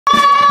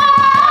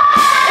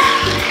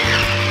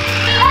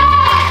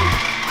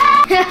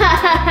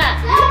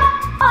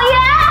Oh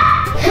yeah!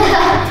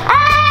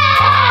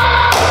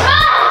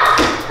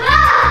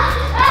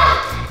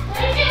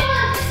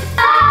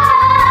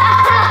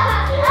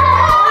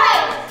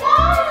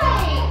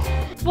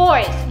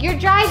 Boys, you're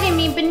driving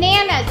me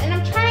bananas and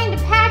I'm trying to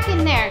pack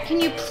in there. Can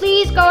you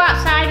please go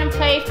outside and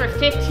play for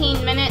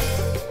 15 minutes?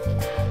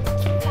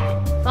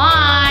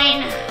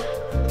 Fine.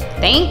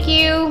 Thank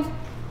you.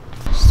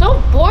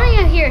 So boring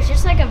out here. It's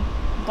just like a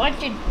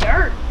bunch of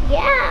dirt.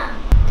 Yeah.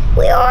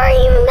 We aren't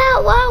even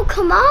that loud.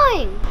 Come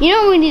on. You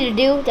know what we need to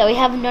do that we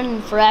haven't done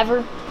in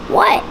forever?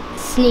 What?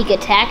 Sneak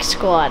attack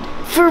squad.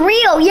 For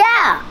real,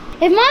 yeah.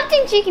 If Mom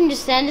thinks she can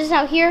just send us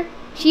out here,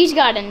 she's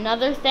got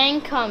another thing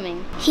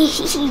coming.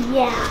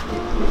 Yeah.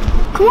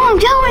 Come on,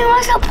 tell me,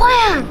 what's the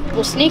plan?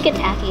 We'll sneak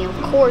attack him,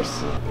 of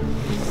course.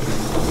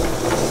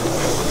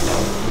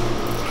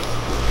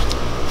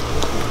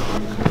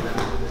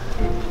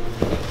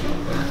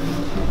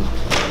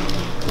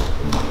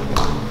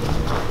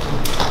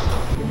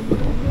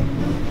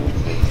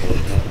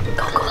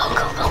 Go,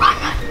 run.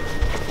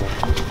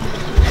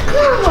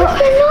 Come on, where'd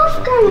the Nerf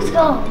guns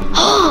go?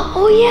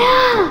 Oh,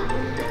 yeah.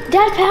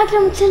 Dad packed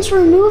them since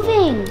we're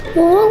moving.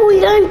 Well, what are we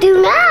gonna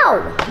do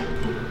now?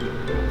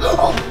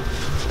 Oh,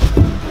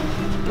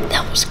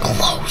 that was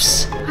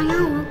close. I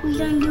know, what are we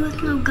gonna do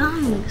with no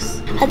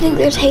guns? I think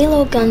there's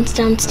Halo guns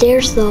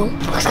downstairs though.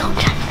 Let's go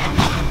check that.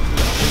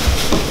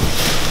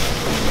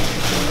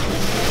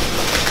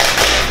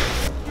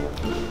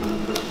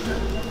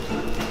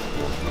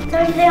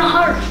 There they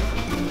are.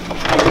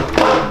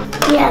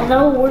 Yeah,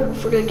 that'll work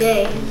for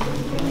today.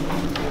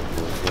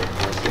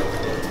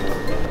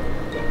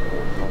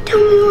 Tell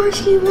me where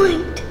she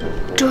went.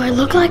 Do I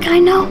look like I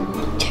know?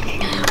 Check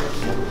it out.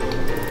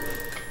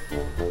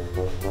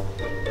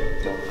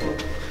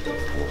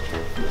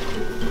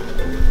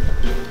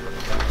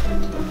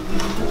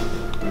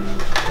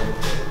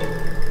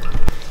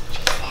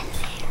 She's in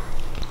there.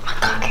 I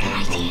got an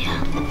idea.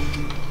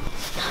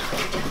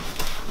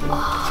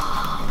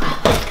 Oh, I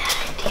like that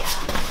idea.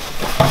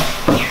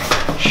 Here,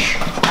 shh,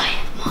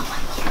 quiet, Mom,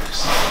 I'm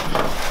close.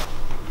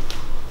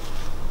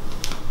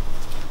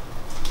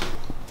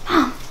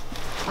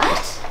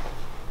 What?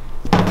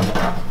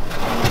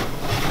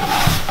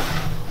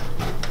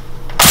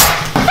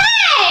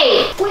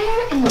 Hey!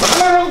 Where in the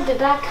world did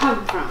that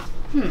come from?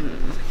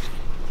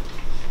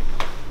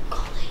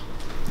 Coley.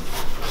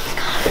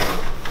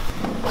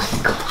 Let's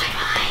go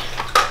hide.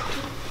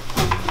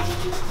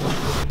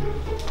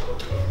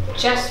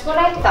 Just what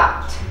I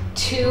thought.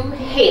 2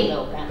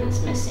 Halo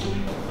guns missing.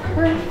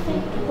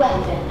 Perfect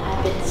weapon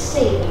I've been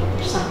saving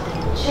for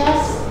something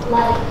just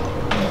like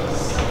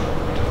this.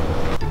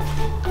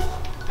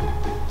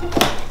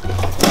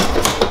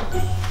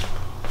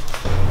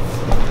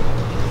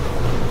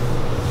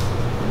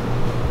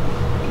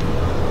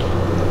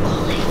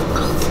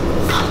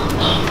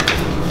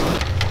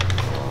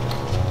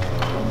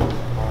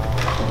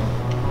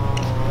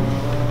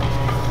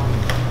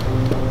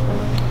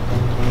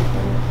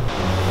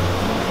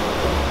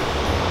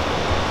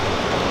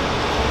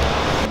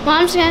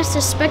 Mom's gonna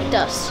suspect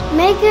us.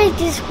 Make it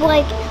just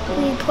like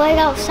we played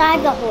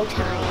outside the whole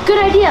time.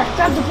 Good idea.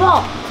 Grab the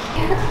ball.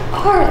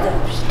 Where are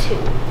those 2?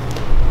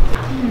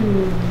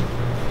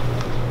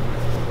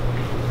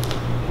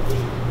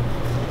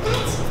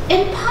 That's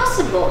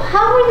impossible.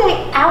 How were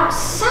they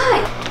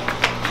outside?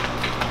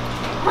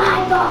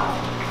 My ball.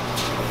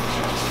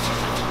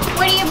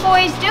 What are you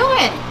boys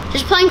doing?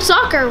 Just playing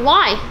soccer.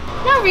 Why?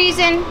 No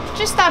reason.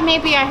 Just thought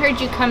maybe I heard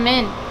you come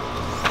in.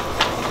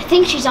 I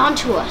think she's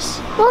onto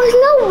us. Well, there's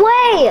no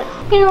way.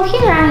 You know,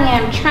 here I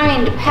am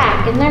trying to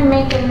pack and they're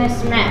making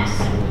this mess.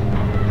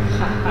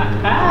 Ha ha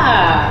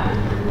ha.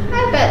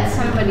 I bet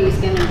somebody's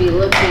gonna be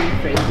looking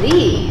for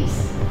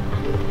these.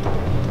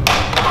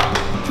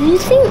 Do you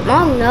think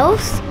Mom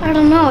knows? I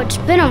don't know. It's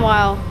been a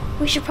while.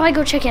 We should probably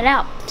go check it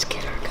out. Let's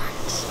get our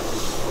guns.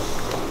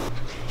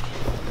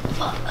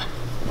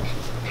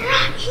 They're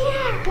not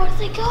here. Where'd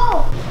they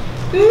go?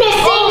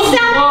 Missing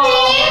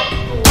something?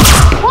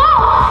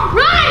 Whoa!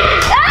 Run!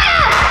 Ah!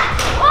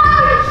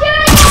 Oh,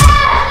 shit!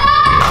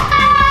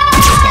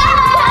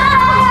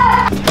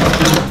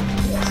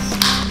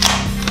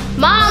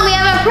 Mom, we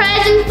have a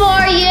present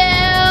for you.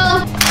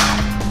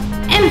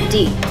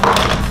 Empty.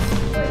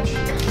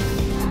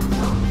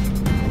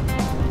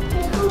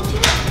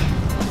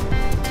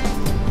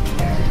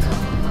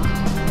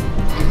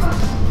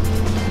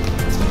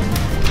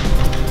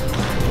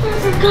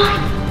 There's a guy.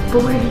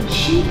 But where did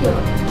she go?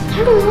 I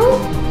don't know.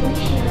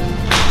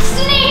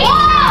 Sneak! Whoa!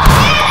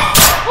 Yes!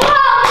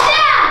 Whoa!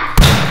 Down!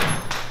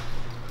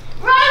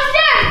 Run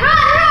upstairs!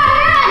 Run!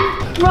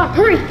 Run,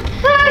 hurry!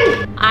 Hurry!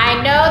 I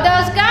know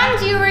those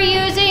guns you were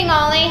using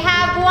only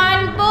have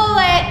 1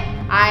 bullet.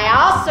 I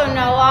also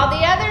know all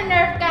the other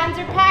Nerf guns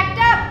are packed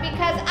up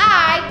because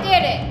I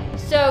did it.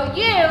 So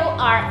you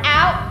are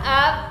out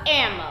of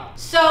ammo.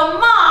 So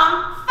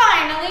Mom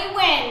finally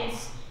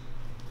wins.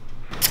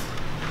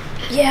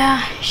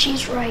 Yeah,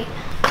 she's right.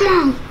 Come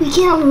on, we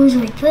can't lose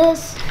like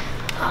this.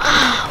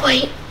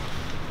 Wait,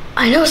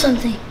 I know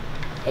something.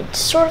 It's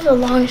sort of a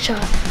long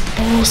shot,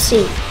 but we'll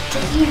see. It's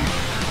in here.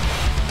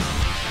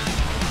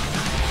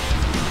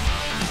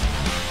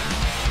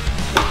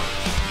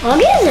 What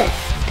is it?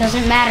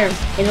 Doesn't matter.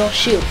 It'll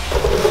shoot.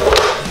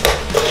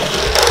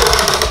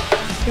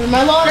 Here's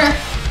my loader.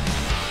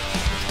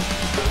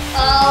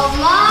 Oh,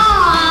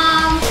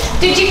 Mom!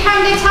 Did you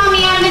come to tell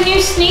me I'm the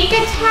new sneak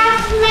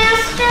attack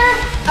master?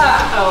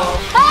 Uh-oh.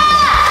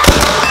 Ah!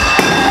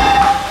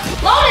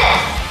 Load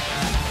it!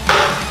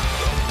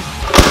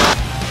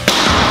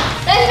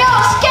 There's no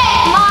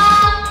escape,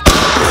 Mom!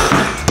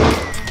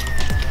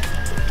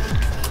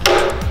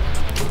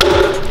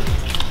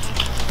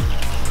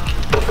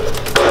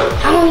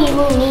 How many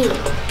will we need?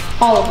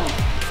 All of them.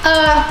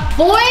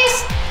 Boys?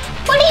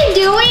 What are you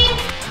doing?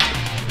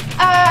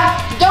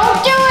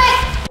 Don't do it!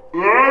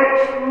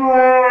 That's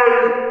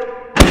right!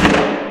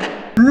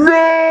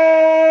 No!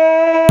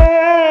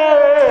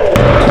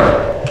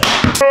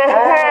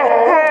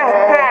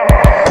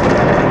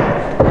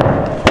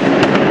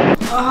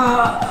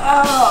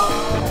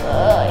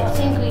 I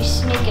think we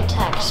sneak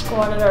attack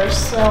squatted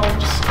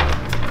ourselves.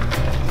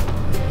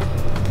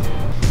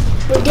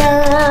 We're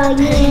done.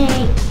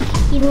 Yay.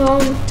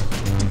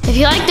 If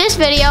you like this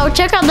video,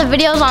 check out the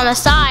videos on the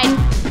side.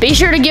 Be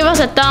sure to give us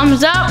a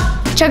thumbs up.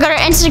 Check out our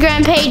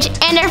Instagram page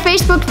and our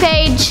Facebook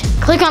page.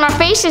 Click on our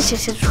faces to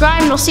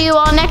subscribe, and we'll see you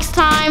all next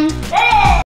time.